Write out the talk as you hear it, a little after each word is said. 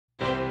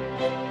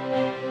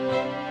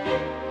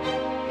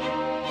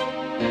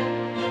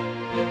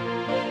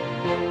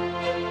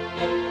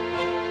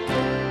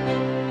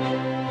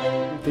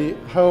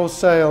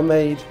wholesale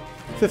made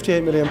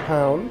 £58 million,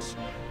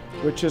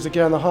 which is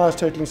again the highest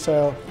totaling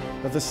sale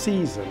of the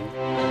season.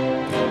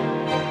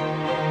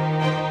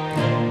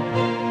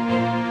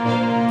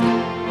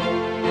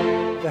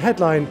 The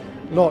headline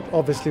lot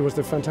obviously was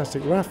the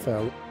fantastic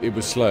Raphael. It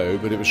was slow,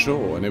 but it was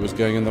sure, and it was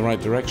going in the right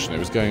direction. It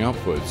was going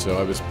upwards, so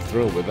I was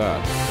thrilled with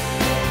that.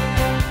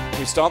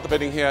 We start the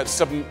bidding here at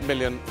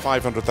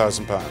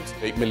 £7,500,000,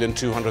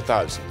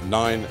 £8,200,000,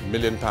 £9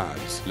 million,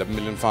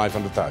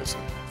 £11,500,000,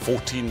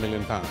 £14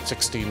 million,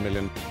 £16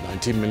 million,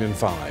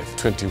 £19,500,000,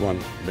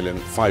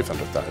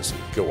 £21,500,000.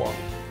 Go on.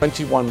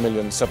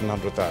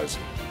 £21,700,000,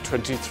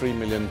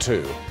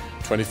 £23,200,000,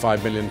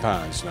 £25 million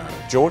now.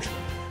 George,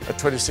 at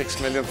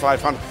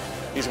 £26,500,000.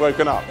 He's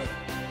woken up.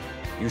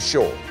 You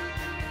sure?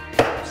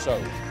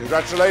 So,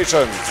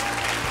 congratulations.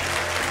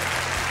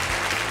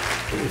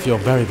 If you're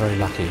very, very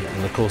lucky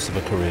in the course of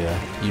a career,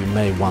 you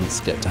may once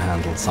get to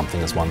handle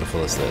something as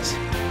wonderful as this.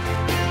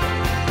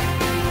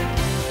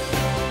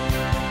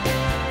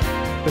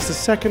 It's the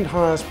second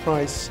highest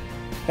price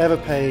ever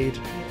paid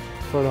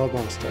for an Old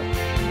Master.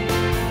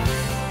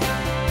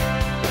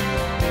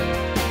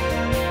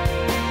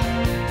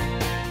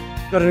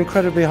 Got an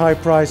incredibly high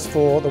price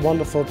for the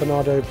wonderful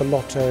Bernardo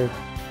Bellotto.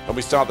 And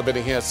we start the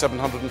bidding here at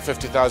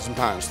 £750,000,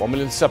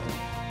 £1,700,000,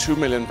 £2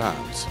 million.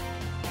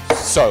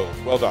 Sold.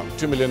 Well done.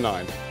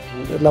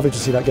 £2,900,000. Lovely to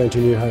see that going to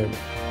a new home.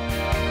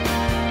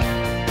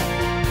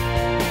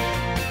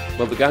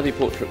 Well, the Gaudi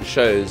portrait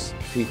shows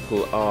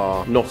people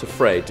are not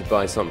afraid to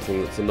buy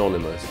something that's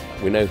anonymous.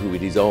 We know who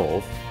it is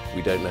of,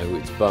 we don't know who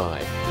it's by.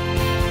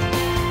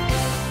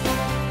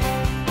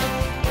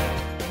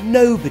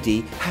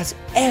 Nobody has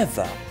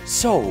ever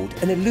sold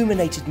an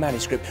illuminated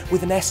manuscript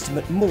with an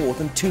estimate more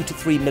than £2 to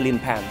 £3 million.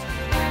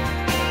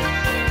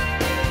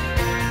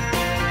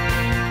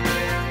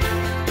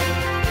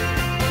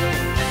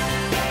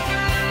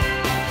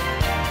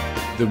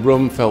 The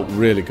room felt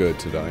really good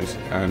tonight,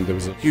 and there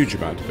was a huge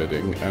amount of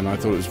bidding, and I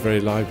thought it was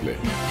very lively.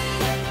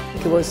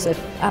 It was an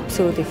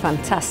absolutely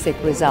fantastic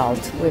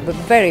result. We were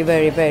very,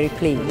 very, very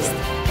pleased.